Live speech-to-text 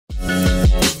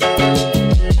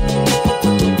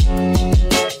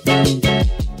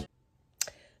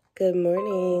Good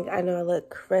morning. I know I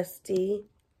look crusty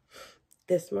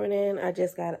this morning. I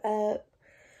just got up.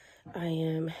 I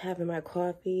am having my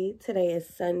coffee. Today is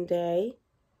Sunday.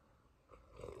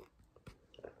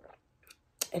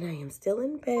 And I am still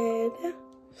in bed.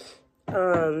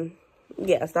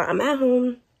 Yeah, so I'm at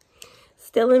home,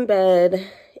 still in bed,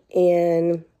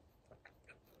 and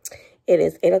it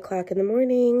is 8 o'clock in the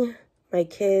morning. My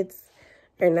kids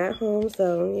are not home,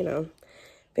 so,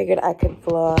 figured I could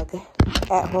vlog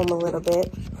at home a little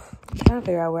bit. Trying to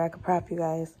figure out where I could prop you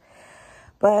guys.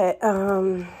 But,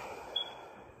 I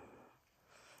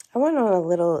went on a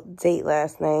little date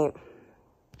last night,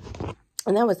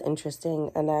 and that was interesting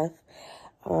enough.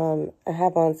 I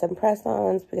have on some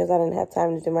press-ons because I didn't have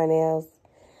time to do my nails.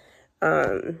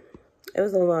 It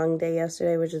was a long day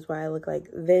yesterday, which is why I look like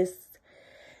this.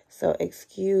 So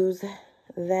excuse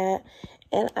that.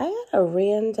 And I got a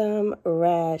random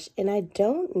rash, and I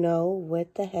don't know where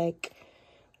the heck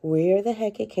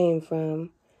it came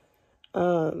from.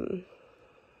 I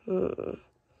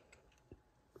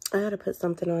gotta put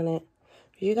something on it.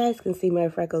 You guys can see my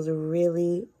freckles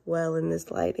really well in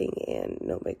this lighting and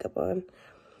no makeup on.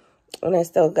 And I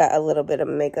still got a little bit of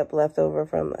makeup left over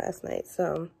from last night.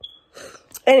 So,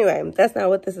 anyway, that's not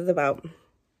what this is about.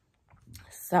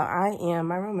 So,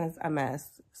 my room is a mess.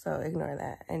 So, ignore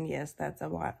that. And yes, that's a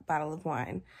bottle of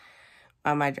wine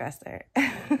on my dresser.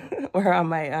 Or on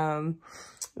my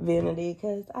vanity.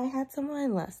 Because I had some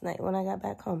wine last night when I got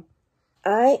back home.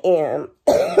 I am...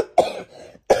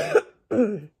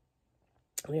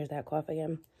 There's that cough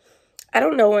again. I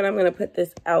don't know when I'm going to put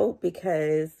this out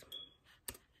because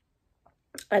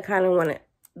I kind of want it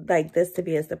like this to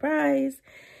be a surprise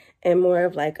and more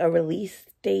of like a release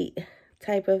date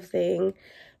type of thing.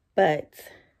 But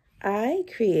I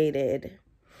created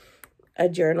a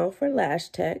journal for Lash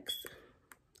Text.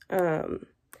 And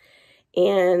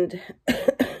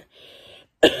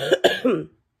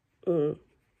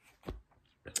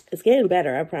it's getting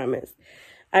better, I promise.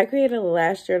 I created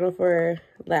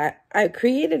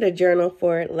a journal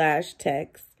for Lash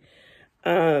Text.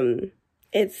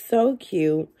 It's so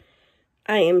cute.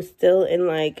 I am still in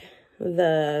like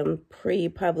the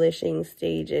pre-publishing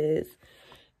stages,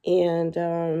 and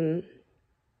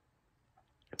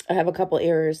I have a couple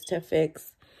errors to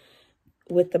fix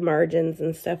with the margins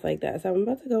and stuff like that. So I'm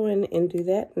about to go in and do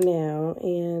that now,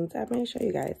 and I might show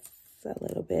you guys a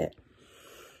little bit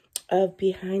of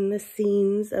behind the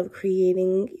scenes of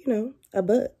creating, a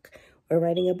book or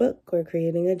writing a book or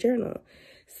creating a journal.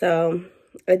 So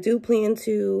I do plan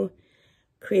to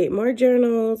create more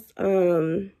journals.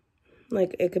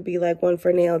 Like it could be like one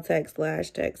for nail text,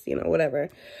 lash text, whatever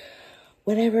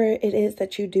it is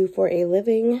that you do for a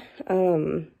living,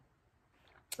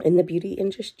 in the beauty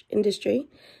industry.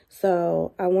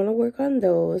 So I want to work on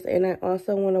those. And I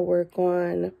also want to work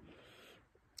on,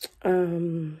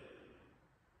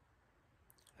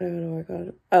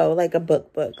 like a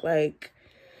book, like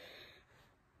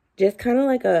just kind of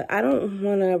like I don't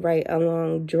want to write a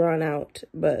long drawn out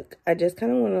book. I just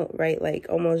kind of want to write like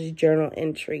almost journal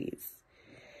entries,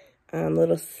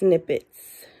 little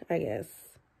snippets, I guess.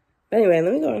 But anyway,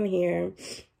 let me go in here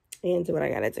and do what I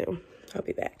gotta do. I'll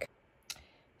be back.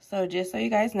 So just so you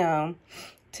guys know,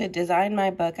 to design my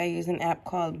book, I use an app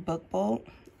called BookBolt.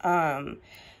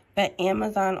 But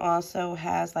Amazon also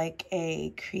has like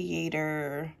a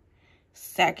creator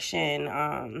section,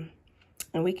 and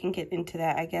we can get into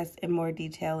that, I guess, in more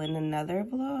detail in another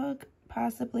vlog,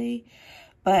 possibly.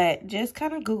 But just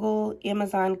kind of Google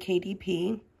Amazon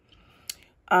KDP.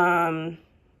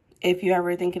 If you're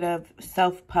ever thinking of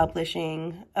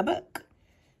self-publishing a book.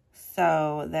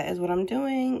 So that is what I'm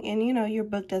doing. And, your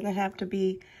book doesn't have to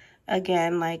be,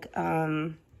 again, like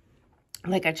a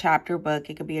chapter book.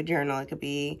 It could be a journal. It could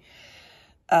be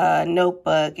a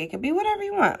notebook. It could be whatever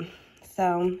you want.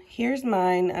 So here's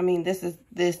mine. I mean, this is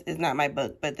not my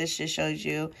book, but this just shows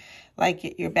you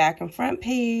like your back and front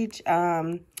page.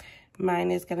 Mine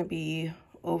is going to be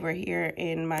over here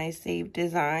in my saved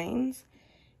designs.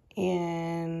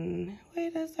 And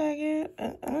wait a second.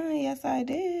 Yes, I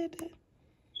did.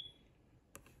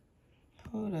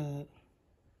 Hold up.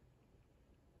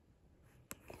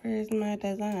 Where's my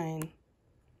design?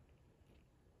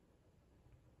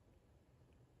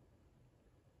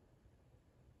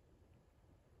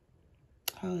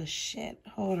 Oh, shit.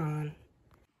 Hold on.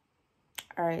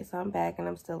 All right, so I'm back and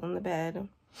I'm still in the bed.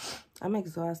 I'm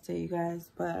exhausted, you guys,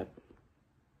 but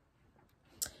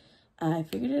I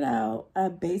figured it out. I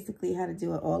basically had to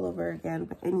do it all over again.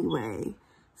 But anyway,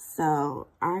 so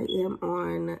I am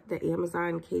on the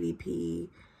Amazon KDP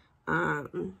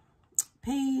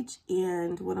page.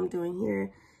 And what I'm doing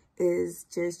here is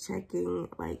just checking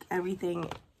like everything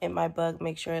in my book,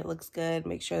 make sure it looks good,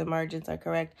 make sure the margins are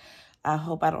correct. I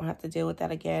hope I don't have to deal with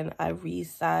that again. I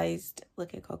resized,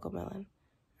 look at Coco Melon,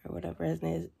 or whatever his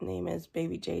name is,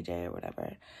 Baby JJ or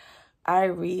whatever. I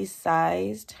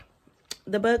resized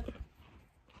the book.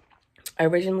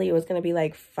 Originally, it was going to be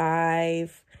like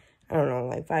 5, I don't know,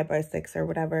 like 5 by 6 or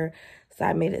whatever. So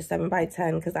I made it 7 by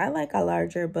 10 because I like a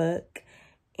larger book.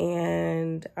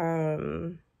 And,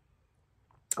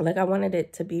 like, I wanted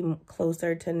it to be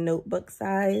closer to notebook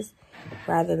size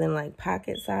rather than, like,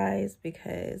 pocket size,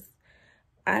 because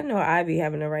I know I be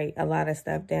having to write a lot of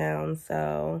stuff down.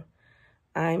 So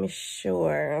I'm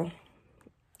sure,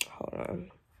 hold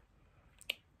on,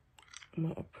 I'm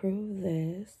going to approve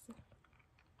this.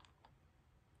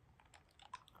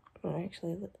 Oh,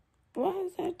 actually, why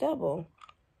is that double?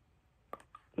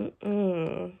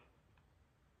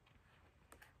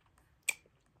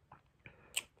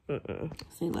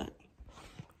 See, look.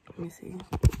 Let me see.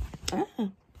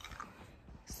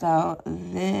 So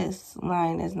this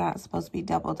line is not supposed to be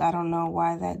doubled. I don't know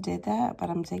why that did that, but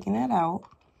I'm taking that out.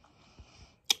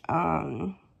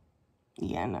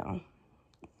 Yeah, no.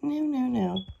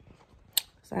 No.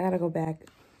 So I gotta go back.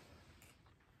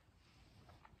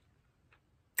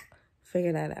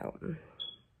 Figure that out.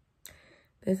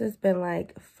 This has been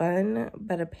like fun,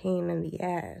 but a pain in the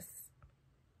ass.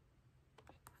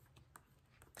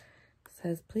 It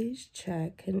says, please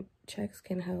check. Checks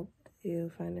can help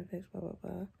you find and fix blah, blah,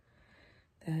 blah.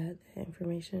 That the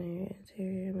information in your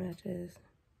interior matches.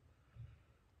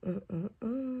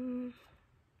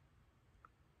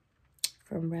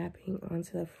 From wrapping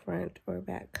onto the front or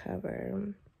back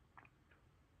cover.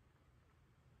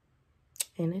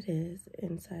 And it is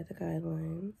inside the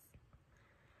guidelines.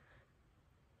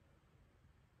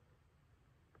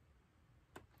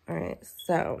 All right,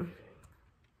 so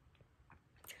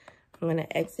I'm going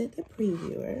to exit the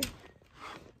previewer.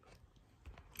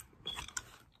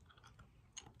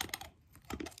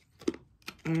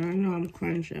 I know I'm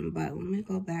crunching, but let me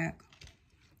go back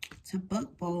to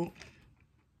Book Bolt.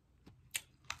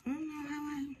 I don't know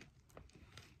how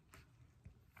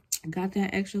I got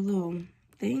that extra little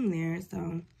thing there,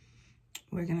 so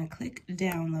we're going to click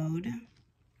download.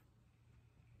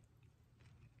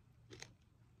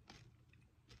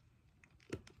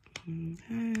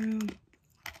 Okay.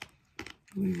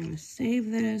 We're going to save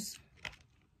this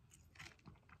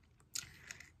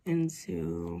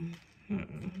into,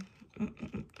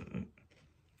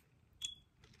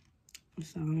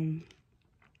 so I'm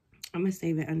going to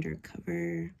save it under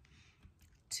cover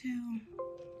 2,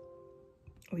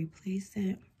 replace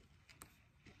it,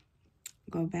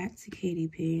 go back to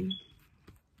KDP,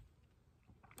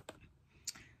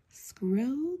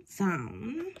 scroll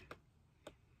down.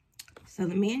 So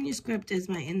the manuscript is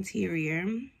my interior.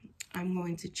 I'm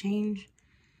going to change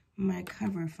my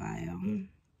cover file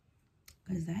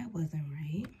because that wasn't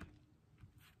right.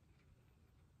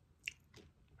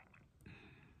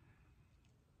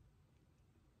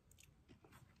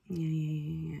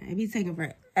 Yeah. It'd be taking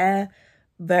forever.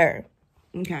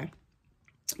 Okay.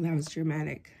 That was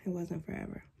dramatic. It wasn't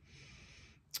forever.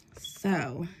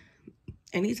 So,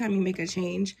 anytime you make a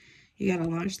change, you got to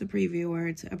launch the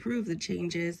previewer to approve the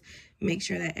changes. Make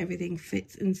sure that everything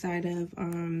fits inside of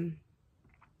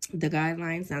the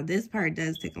guidelines. Now, this part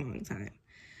does take a long time.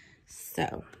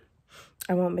 So,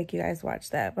 I won't make you guys watch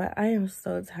that. But I am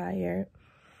so tired.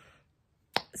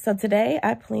 So, today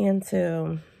I plan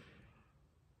to...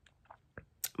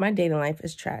 My dating life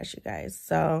is trash, you guys.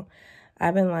 So,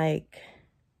 I've been like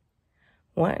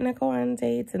wanting to go on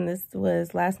dates. And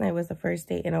last night was the first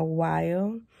date in a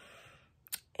while.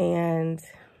 And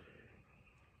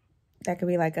that could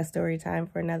be like a story time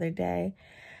for another day.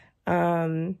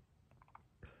 But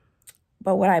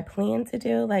what I plan to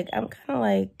do, like, I'm kind of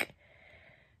like,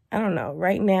 I don't know.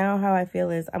 Right now, how I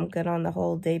feel is I'm good on the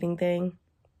whole dating thing.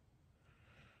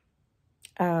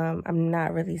 I'm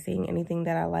not really seeing anything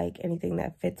that I like, anything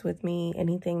that fits with me,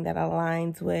 anything that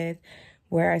aligns with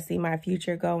where I see my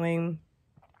future going.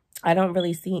 I don't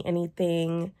really see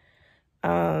anything,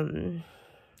 I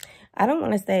don't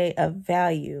want to say of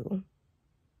value,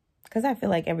 because I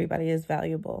feel like everybody is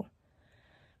valuable.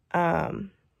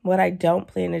 What I don't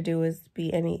plan to do is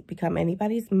become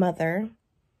anybody's mother.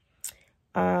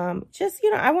 Just,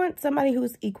 I want somebody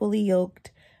who's equally yoked.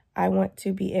 I want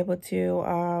to be able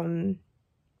to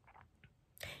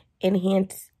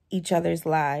enhance each other's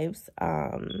lives,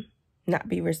 not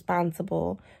be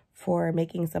responsible for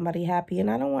making somebody happy. And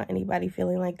I don't want anybody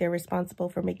feeling like they're responsible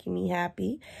for making me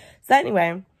happy. So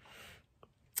anyway,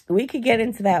 we could get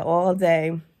into that all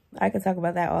day. I could talk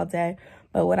about that all day.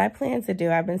 But what I plan to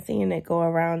do, I've been seeing it go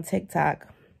around TikTok.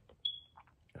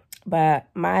 But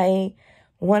my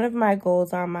one of my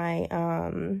goals on my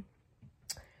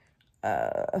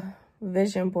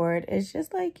vision board is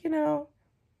just like, you know,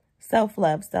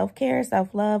 self-love, self-care,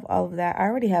 self-love, all of that. I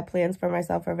already have plans for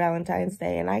myself for Valentine's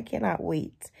Day, and I cannot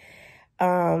wait.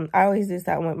 I always do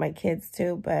something with my kids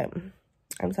too, but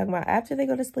I'm talking about after they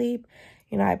go to sleep.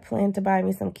 You know, I plan to buy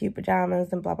me some cute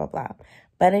pajamas and blah, blah, blah.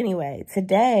 But anyway,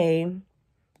 today,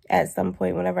 at some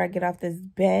point, whenever I get off this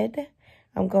bed,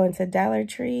 I'm going to Dollar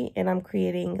Tree, and I'm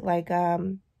creating like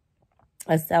a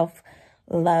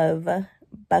self-love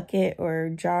bucket or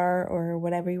jar or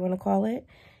whatever you want to call it.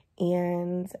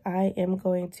 And I am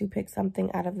going to pick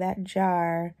something out of that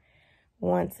jar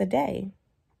once a day.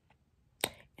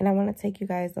 And I want to take you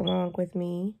guys along with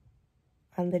me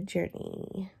on the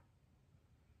journey.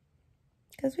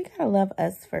 Because we got to love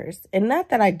us first. And not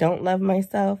that I don't love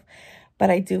myself, but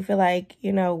I do feel like,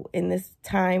 you know, in this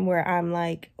time where I'm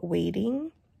like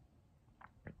waiting,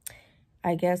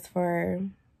 I guess, for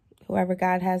whoever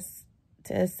God has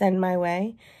to send my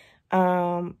way, I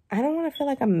don't want to feel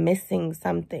like I'm missing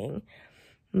something.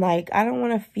 Like, I don't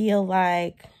want to feel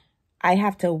like I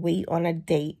have to wait on a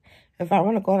date. If I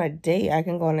want to go on a date, I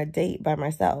can go on a date by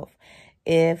myself.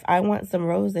 If I want some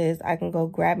roses, I can go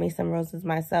grab me some roses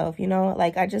myself. You know,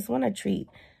 like, I just want to treat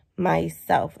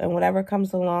myself. And whatever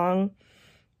comes along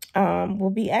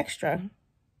will be extra.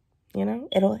 You know,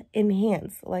 it'll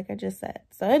enhance, like I just said.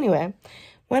 So anyway,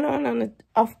 went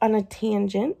off on a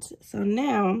tangent. So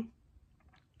now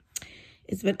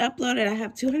it's been uploaded. I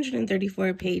have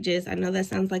 234 pages. I know that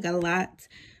sounds like a lot,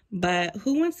 but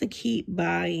who wants to keep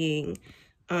buying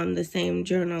the same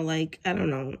journal? Like, I don't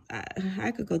know.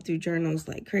 I could go through journals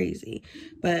like crazy,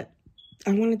 but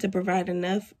I wanted to provide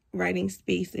enough writing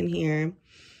space in here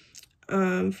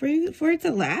for it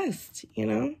to last, you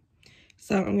know?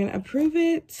 So I'm going to approve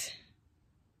it.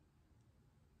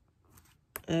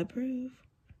 Approve.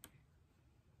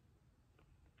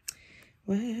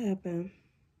 What happened?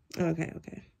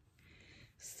 Okay.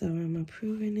 So I'm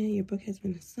approving it. Your book has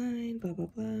been assigned, blah, blah,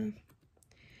 blah.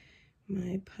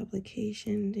 My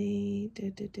publication date,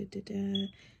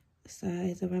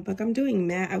 size of my book. I'm doing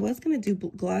matte. I was going to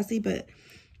do glossy, but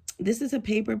this is a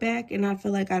paperback, and I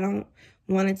feel like I don't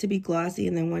want it to be glossy.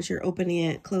 And then once you're opening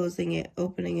it, closing it,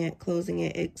 opening it, closing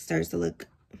it, it starts to look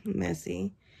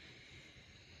messy.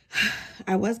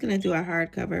 I was going to do a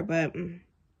hardcover, but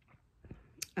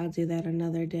I'll do that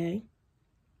another day.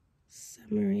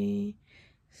 Summary.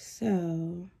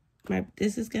 So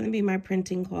this is going to be my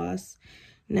printing costs.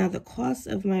 Now the cost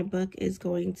of my book is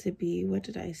going to be, what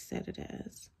did I set it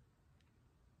as?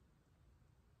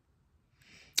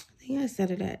 I think I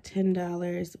set it at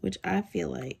 $10, which I feel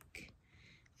like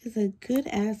is a good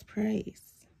ass price.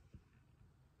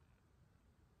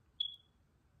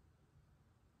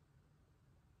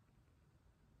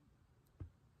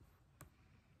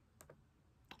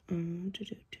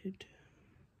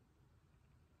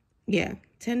 Yeah,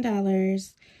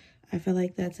 $10. I feel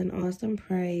like that's an awesome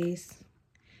price,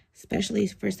 especially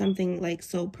for something like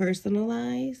so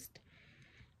personalized.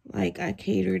 Like, I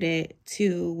catered it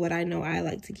to what I know I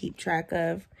like to keep track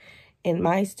of in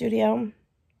my studio.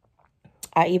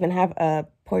 I even have a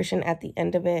portion at the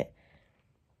end of it.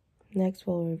 Next,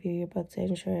 we'll review your book to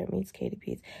ensure it meets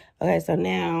KDP's. Okay, so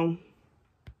now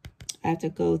I have to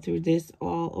go through this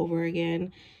all over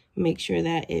again. Make sure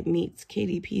that it meets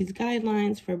KDP's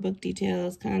guidelines for book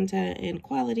details, content, and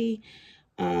quality.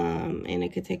 And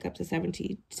it could take up to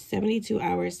 72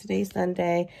 hours. Today's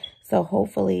Sunday, so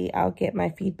hopefully I'll get my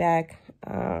feedback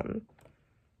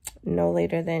no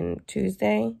later than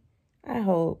Tuesday. I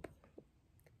hope.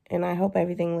 And I hope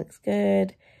everything looks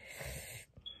good,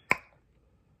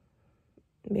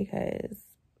 because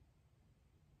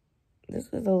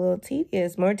this was a little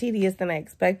tedious, more tedious than I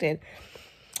expected.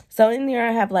 So in there,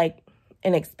 I have like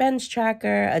an expense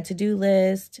tracker, a to-do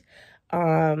list.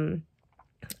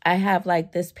 I have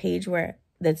like this page where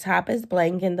the top is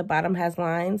blank and the bottom has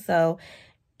lines. So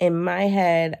in my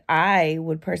head, I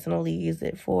would personally use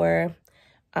it for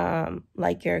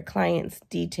like your client's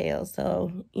details.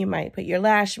 So you might put your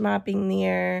lash mopping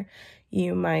there.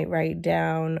 You might write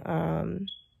down,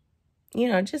 you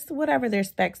know, just whatever their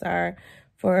specs are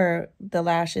for the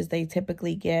lashes they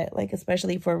typically get, like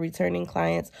especially for returning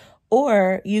clients.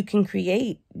 Or you can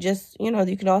create just, you know,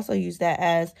 you can also use that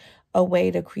as a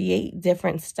way to create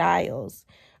different styles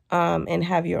and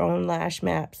have your own lash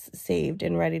maps saved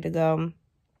and ready to go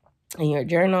in your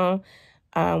journal.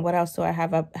 What else do I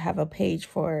have? I have a page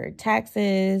for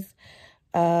taxes,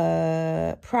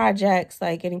 projects,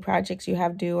 like any projects you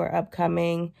have due or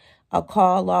upcoming, a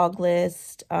call log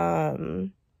list,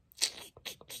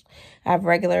 I have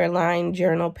regular lined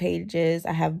journal pages.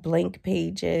 I have blank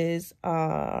pages.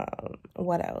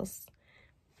 What else?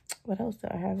 What else do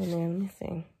I have in there? Let me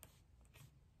see.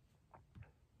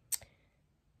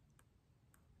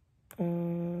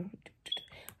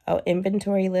 Oh,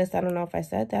 inventory list. I don't know if I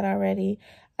said that already.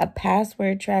 A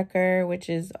password tracker, which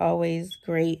is always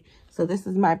great. So this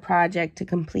is my project to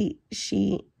complete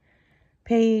sheet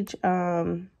page.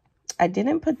 I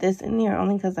didn't put this in there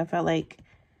only because I felt like,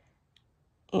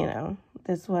 you know,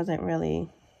 this wasn't really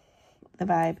the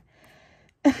vibe.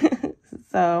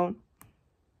 So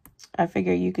I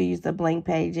figure you could use the blank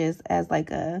pages as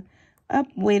like a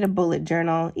way to bullet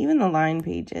journal, even the line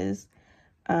pages.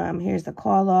 Here's a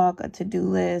call log, a to-do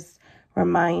list,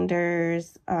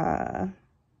 reminders,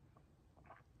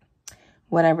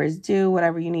 whatever's due,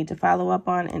 whatever you need to follow up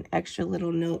on, and extra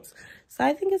little notes. So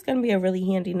I think it's going to be a really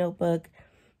handy notebook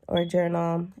or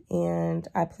journal. And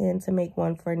I plan to make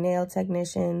one for nail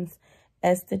technicians,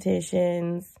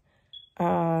 estheticians,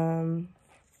 and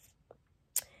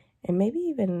maybe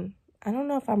even, I don't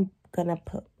know if I'm going to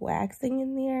put waxing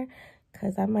in there,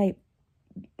 because I might,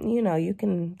 you know,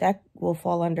 that will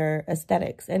fall under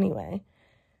aesthetics anyway.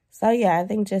 So yeah, I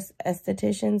think just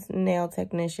estheticians, nail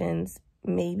technicians,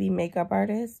 maybe makeup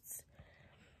artists.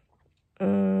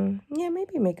 Yeah,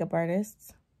 maybe makeup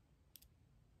artists.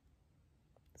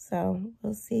 So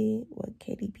we'll see what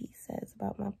KDP says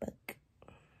about my book.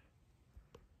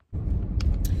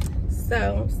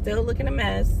 So still looking a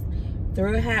mess.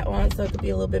 Threw a hat on so it could be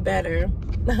a little bit better.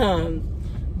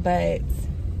 But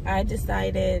I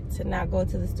decided to not go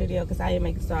to the studio because I am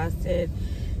exhausted.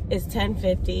 It's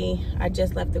 10:50. I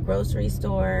just left the grocery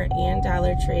store and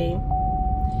Dollar Tree.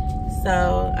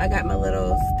 So I got my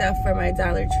little stuff for my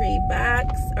Dollar Tree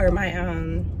box, or my,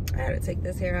 I gotta take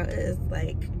this hair out. It is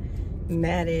like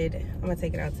matted. I'm gonna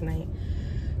take it out tonight.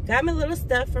 Got my little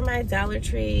stuff for my Dollar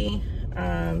Tree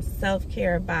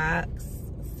self-care box.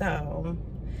 So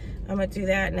I'm gonna do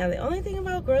that. Now the only thing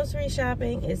about grocery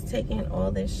shopping is taking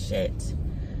all this shit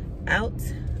out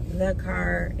the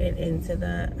car and into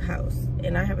the house.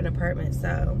 And I have an apartment,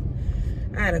 so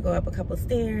I had to go up a couple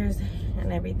stairs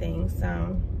and everything.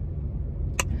 So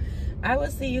I will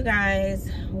see you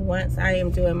guys once I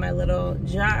am doing my little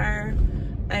jar.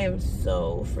 I am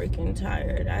so freaking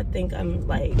tired. I think I'm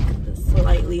like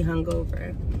slightly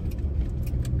hungover.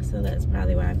 So that's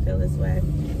probably why I feel this way.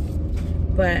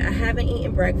 But I haven't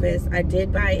eaten breakfast. I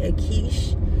did buy a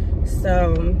quiche.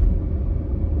 So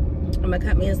I'm gonna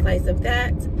cut me a slice of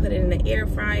that, put it in the air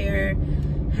fryer,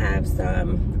 have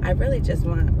some, I really just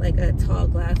want like a tall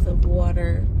glass of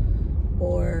water,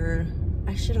 or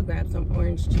I should have grabbed some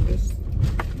orange juice.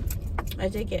 I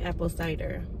did get apple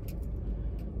cider.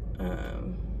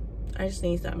 I just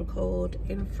need something cold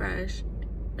and fresh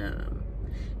and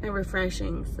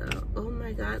refreshing. So, oh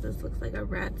my God, this looks like a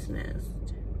rat's nest.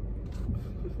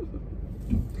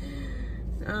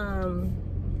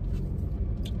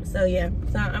 So yeah,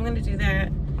 so I'm gonna do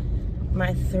that.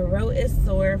 My throat is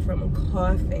sore from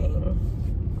coughing.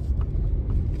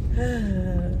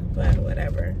 But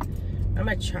whatever. I'm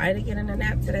gonna try to get in a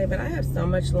nap today, but I have so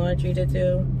much laundry to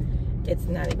do. It's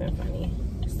not even funny.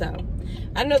 So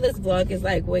I know this vlog is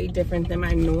like way different than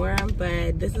my norm,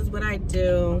 but this is what I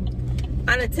do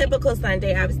on a typical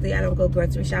Sunday. Obviously, I don't go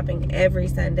grocery shopping every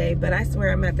Sunday, but I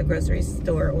swear I'm at the grocery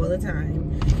store all the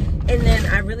time. And then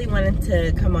I really wanted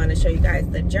to come on and show you guys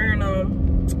the journal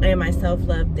and my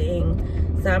self-love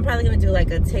thing. So I'm probably gonna do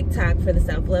like a TikTok for the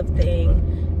self-love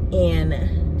thing,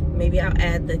 and maybe I'll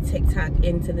add the TikTok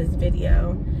into this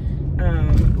video.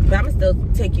 But I'm gonna still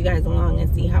take you guys along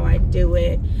and see how I do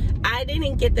it. I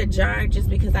didn't get the jar just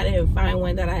because I didn't find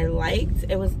one that I liked.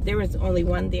 There was only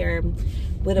one there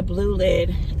with a blue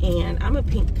lid, and I'm a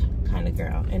pink kind of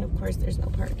girl, and of course there's no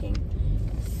parking.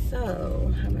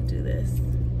 So I'm gonna do this.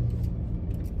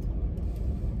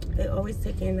 They always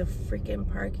take in the freaking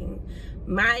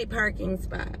my parking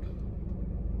spot.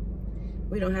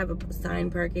 We don't have a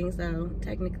signed parking, so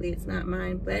technically it's not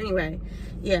mine. But anyway,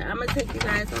 yeah, I'm gonna take you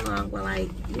guys along while I,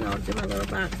 you know, do my little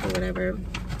box or whatever.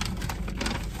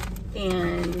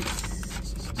 And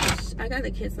I got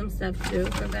the kids some stuff too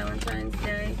for Valentine's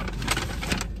Day.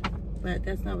 But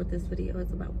that's not what this video is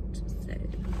about today.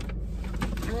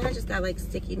 And then I just got like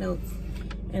sticky notes,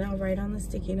 and I'll write on the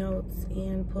sticky notes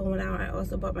and pull one out. I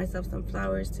also bought myself some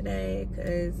flowers today,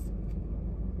 because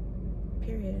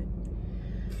period.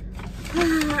 All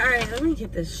right, let me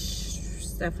get this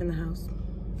stuff in the house.